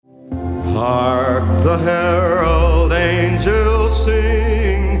Hark the herald angels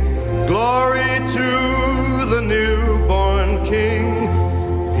sing, glory to the newborn King.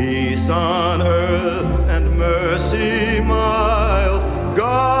 Peace on earth and mercy mild,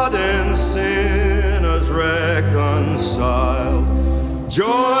 God and sinners reconciled. Joyful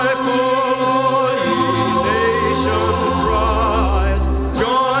all ye nations rise,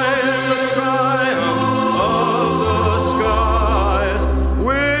 join the triumph of the skies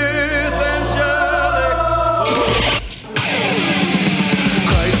with angelic hosts.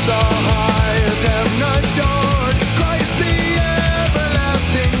 Christ the highest heaven adored, Christ the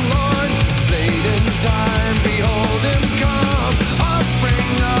everlasting Lord. Late in time, behold him come,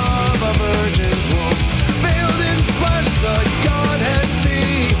 offspring of a virgin's womb. Veiled in flesh, the Godhead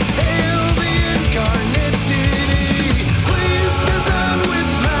see. Hail the incarnate deity. Pleased is man with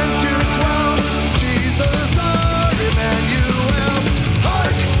man to dwell. Jesus our Emmanuel.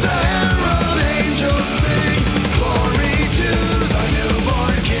 Hark the herald angels sing, glory to the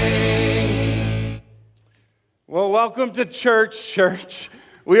newborn King. Well, welcome to church.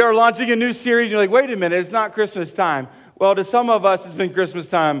 We are launching a new series. You're like, wait a minute, it's not Christmas time. Well, to some of us, it's been Christmas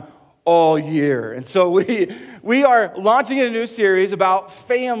time all year. And so we are launching a new series about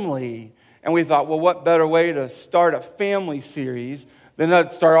family. And we thought, well, what better way to start a family series than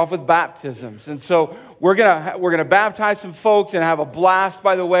to start off with baptisms? And so we're gonna baptize some folks and have a blast.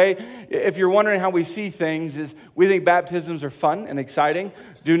 By the way, if you're wondering how we see things, is we think baptisms are fun and exciting.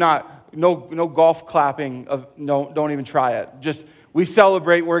 No golf clapping. Don't even try it. Just we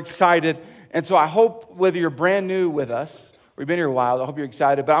celebrate. We're excited. And so I hope whether you're brand new with us or you've been here a while, I hope you're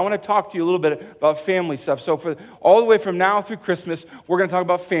excited. But I want to talk to you a little bit about family stuff. So for all the way from now through Christmas, we're going to talk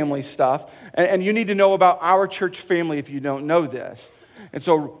about family stuff. And you need to know about our church family if you don't know this. And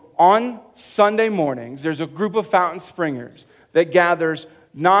so on Sunday mornings, there's a group of Fountain Springers that gathers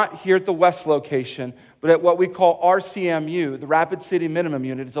not here at the West location, but at what we call RCMU, the Rapid City Minimum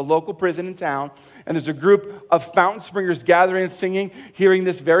Unit. It's a local prison in town, and there's a group of Fountain Springers gathering and singing, hearing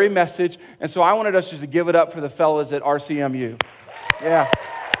this very message. And so I wanted us just to give it up for the fellas at RCMU. Yeah.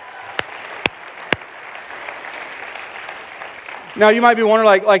 Now, you might be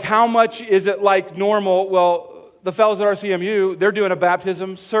wondering, like how much is it like normal? Well, the fellows at RCMU, they're doing a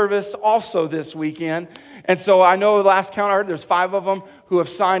baptism service also this weekend. And so I know the last count I heard, there's 5 of them who have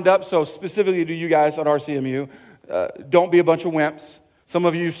signed up. So specifically to you guys at RCMU, don't be a bunch of wimps. Some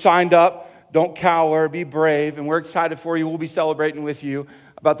of you signed up, don't cower, be brave. And we're excited for you. We'll be celebrating with you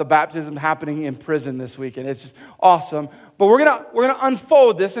about the baptism happening in prison this weekend. It's just awesome. But we're gonna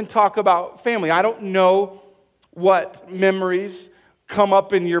unfold this and talk about family. I don't know what memories come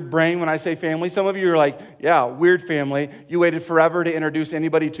up in your brain when I say family. Some of you are like, yeah, weird family. You waited forever to introduce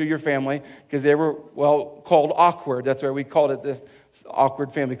anybody to your family because they were, well, called awkward. That's why we called it this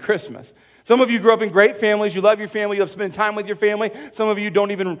awkward family Christmas. Some of you grew up in great families. You love your family. You love spending time with your family. Some of you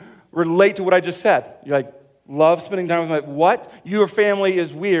don't even relate to what I just said. You're like, love spending time with my, what? Your family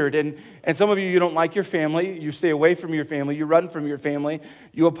is weird. And some of you don't like your family. You stay away from your family. You run from your family.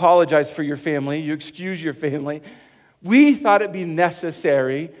 You apologize for your family. You excuse your family. We thought it'd be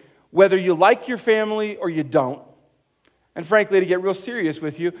necessary, whether you like your family or you don't, and frankly, to get real serious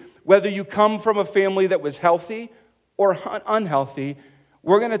with you, whether you come from a family that was healthy or unhealthy,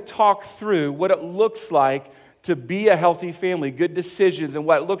 we're going to talk through what it looks like to be a healthy family, good decisions, and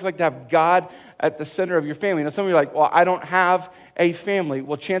what it looks like to have God at the center of your family. Now, some of you are like, well, I don't have a family.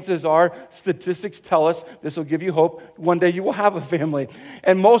 Well, chances are, statistics tell us, this will give you hope, one day you will have a family.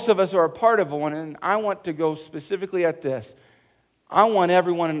 And most of us are a part of one, and I want to go specifically at this. I want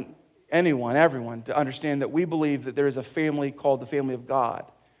everyone to understand that we believe that there is a family called the family of God.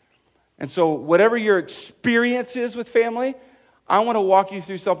 And so whatever your experience is with family, I want to walk you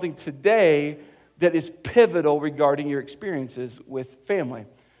through something today that is pivotal regarding your experiences with family.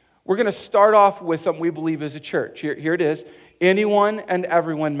 We're going to start off with something we believe as a church. Here it is. Anyone and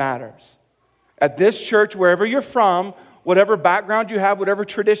everyone matters. At this church, wherever you're from, whatever background you have, whatever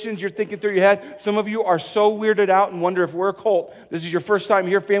traditions you're thinking through your head, some of you are so weirded out and wonder if we're a cult. This is your first time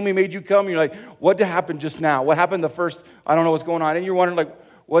here. Family made you come. You're like, what happened just now? What happened the first, I don't know what's going on. And you're wondering, like,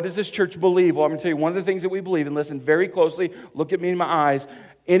 what does this church believe? Well, I'm going to tell you one of the things that we believe, and listen very closely, look at me in my eyes.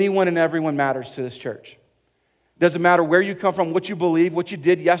 Anyone and everyone matters to this church. Doesn't matter where you come from, what you believe, what you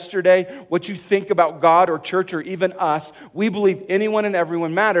did yesterday, what you think about God or church or even us. We believe anyone and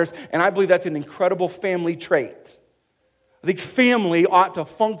everyone matters, and I believe that's an incredible family trait. I think family ought to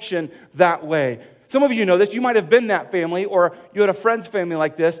function that way. Some of you know this. You might have been that family, or you had a friend's family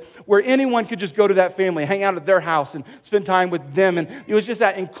like this, where anyone could just go to that family, hang out at their house, and spend time with them. And it was just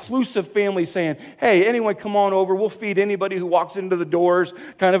that inclusive family saying, hey, anyone come on over. We'll feed anybody who walks into the doors,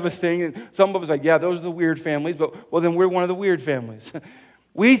 kind of a thing. And some of us are like, yeah, those are the weird families. But, well, then we're one of the weird families.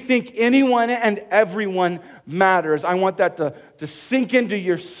 We think anyone and everyone matters. I want that to sink into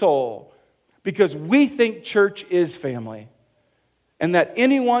your soul, because we think church is family. And that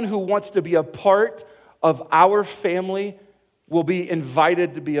anyone who wants to be a part of our family will be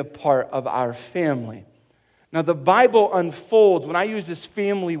invited to be a part of our family. Now, the Bible unfolds, when I use this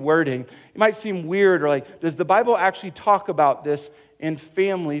family wording, it might seem weird, or like, does the Bible actually talk about this in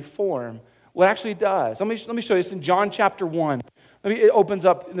family form? Well, it actually does. Let me show you this in John chapter 1. It opens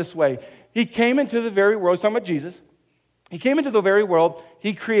up in this way. He came into the very world, he's talking about Jesus. He came into the very world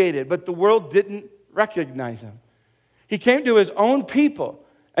he created, but the world didn't recognize him. He came to his own people,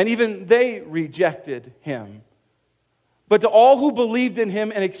 and even they rejected him. But to all who believed in him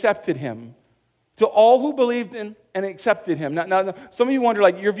and accepted him, to all who believed in and accepted him. Now, some of you wonder,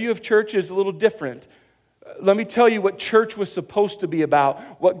 like, your view of church is a little different. Let me tell you what church was supposed to be about,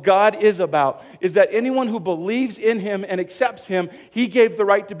 what God is about, is that anyone who believes in him and accepts him, he gave the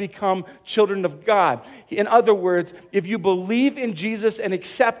right to become children of God. In other words, if you believe in Jesus and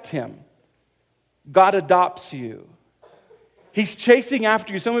accept him, God adopts you. He's chasing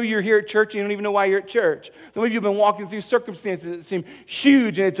after you. Some of you are here at church and you don't even know why you're at church. Some of you have been walking through circumstances that seem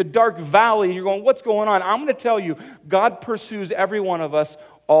huge and it's a dark valley and you're going, what's going on? I'm going to tell you, God pursues every one of us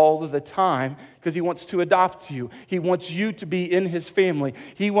all of the time because he wants to adopt you. He wants you to be in his family.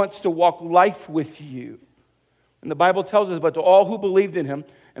 He wants to walk life with you. And the Bible tells us, but to all who believed in him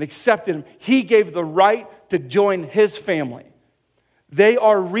and accepted him, he gave the right to join his family. They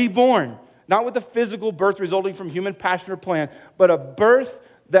are reborn. Not with a physical birth resulting from human passion or plan, but a birth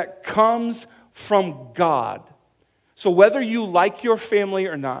that comes from God. So whether you like your family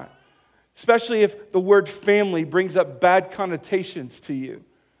or not, especially if the word family brings up bad connotations to you.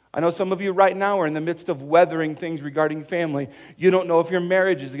 I know some of you right now are in the midst of weathering things regarding family. You don't know if your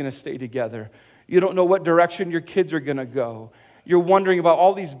marriage is going to stay together. You don't know what direction your kids are going to go. You're wondering about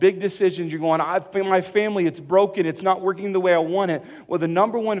all these big decisions. You're going, my family, it's broken. It's not working the way I want it. Well, the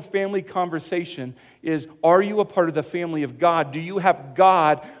number one family conversation is, are you a part of the family of God? Do you have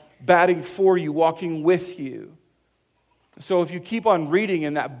God batting for you, walking with you? So if you keep on reading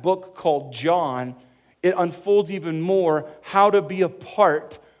in that book called John, it unfolds even more how to be a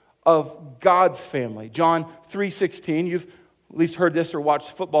part of God's family. John 3:16, you've at least heard this or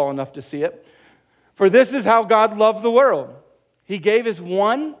watched football enough to see it. For this is how God loved the world. He gave his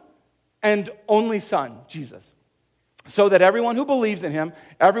one and only Son, Jesus, so that everyone who believes in him,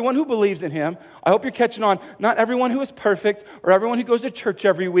 I hope you're catching on, not everyone who is perfect or everyone who goes to church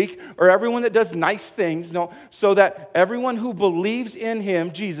every week or everyone that does nice things, no, so that everyone who believes in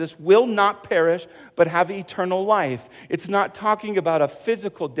him, Jesus, will not perish but have eternal life. It's not talking about a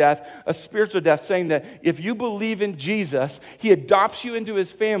physical death, a spiritual death, saying that if you believe in Jesus, he adopts you into his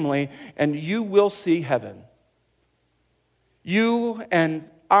family and you will see heaven. You and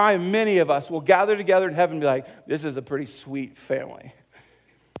I, many of us, will gather together in heaven and be like, this is a pretty sweet family.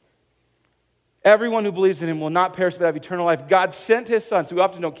 Everyone who believes in him will not perish but have eternal life. God sent his Son, so we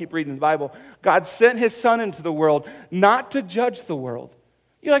often don't keep reading the Bible. God sent his Son into the world not to judge the world.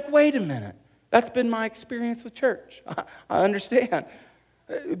 You're like, wait a minute. That's been my experience with church. I understand.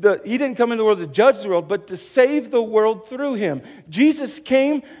 He didn't come into the world to judge the world, but to save the world through him. Jesus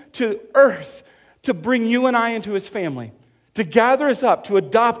came to earth to bring you and I into his family. To gather us up, to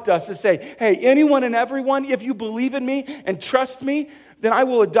adopt us, to say, hey, anyone and everyone, if you believe in me and trust me, then I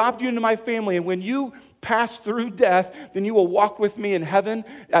will adopt you into my family. And when you pass through death, then you will walk with me in heaven.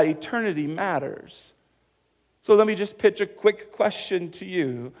 That eternity matters. So let me just pitch a quick question to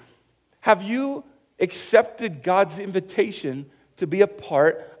you. Have you accepted God's invitation to be a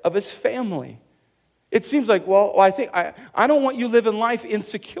part of his family? It seems like, well, I don't want you living life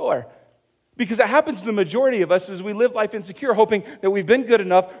insecure. Because it happens to the majority of us as we live life insecure, hoping that we've been good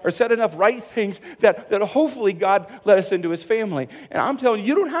enough or said enough right things that hopefully God let us into his family. And I'm telling you,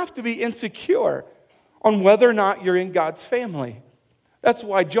 you don't have to be insecure on whether or not you're in God's family. That's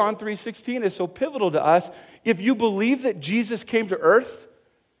why John 3:16 is so pivotal to us. If you believe that Jesus came to earth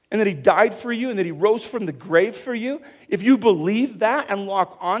and that he died for you and that he rose from the grave for you, if you believe that and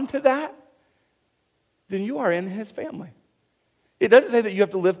lock onto that, then you are in his family. It doesn't say that you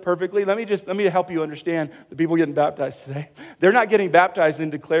have to live perfectly. Let me help you understand the people getting baptized today. They're not getting baptized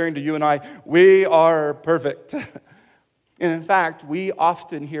and declaring to you and I, we are perfect. And in fact, we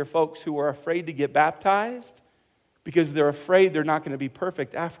often hear folks who are afraid to get baptized because they're afraid they're not going to be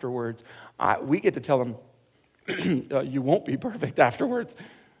perfect afterwards. We get to tell them, you won't be perfect afterwards.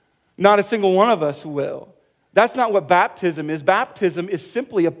 Not a single one of us will. That's not what baptism is. Baptism is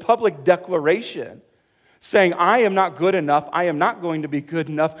simply a public declaration saying, I am not good enough. I am not going to be good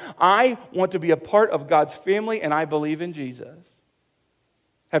enough. I want to be a part of God's family, and I believe in Jesus.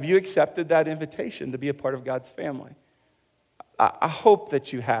 Have you accepted that invitation to be a part of God's family? I hope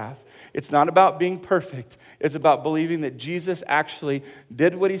that you have. It's not about being perfect. It's about believing that Jesus actually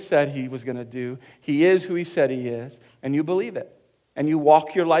did what he said he was going to do. He is who he said he is, and you believe it. And you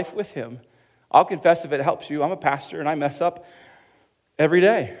walk your life with him. I'll confess if it helps you. I'm a pastor, and I mess up every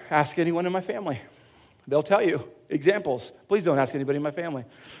day. Ask anyone in my family. They'll tell you examples. Please don't ask anybody in my family.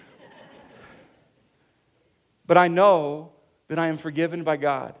 But I know that I am forgiven by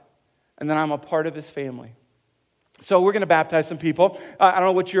God, and that I'm a part of his family. So we're going to baptize some people. I don't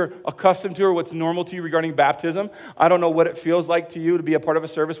know what you're accustomed to or what's normal to you regarding baptism. I don't know what it feels like to you to be a part of a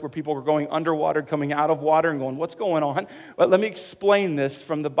service where people are going underwater, coming out of water, and going, what's going on? But let me explain this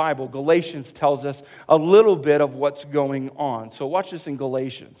from the Bible. Galatians tells us a little bit of what's going on. So watch this in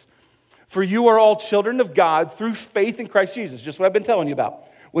Galatians. For you are all children of God through faith in Christ Jesus. Just what I've been telling you about.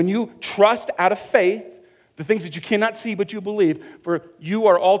 When you trust out of faith, the things that you cannot see but you believe, for you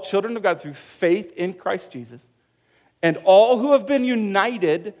are all children of God through faith in Christ Jesus. And all who have been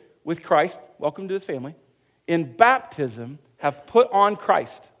united with Christ, welcome to his family, in baptism have put on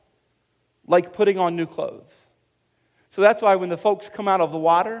Christ, like putting on new clothes. So that's why when the folks come out of the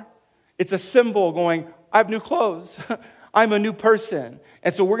water, it's a symbol going, I have new clothes. I'm a new person.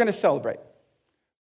 And so we're going to celebrate.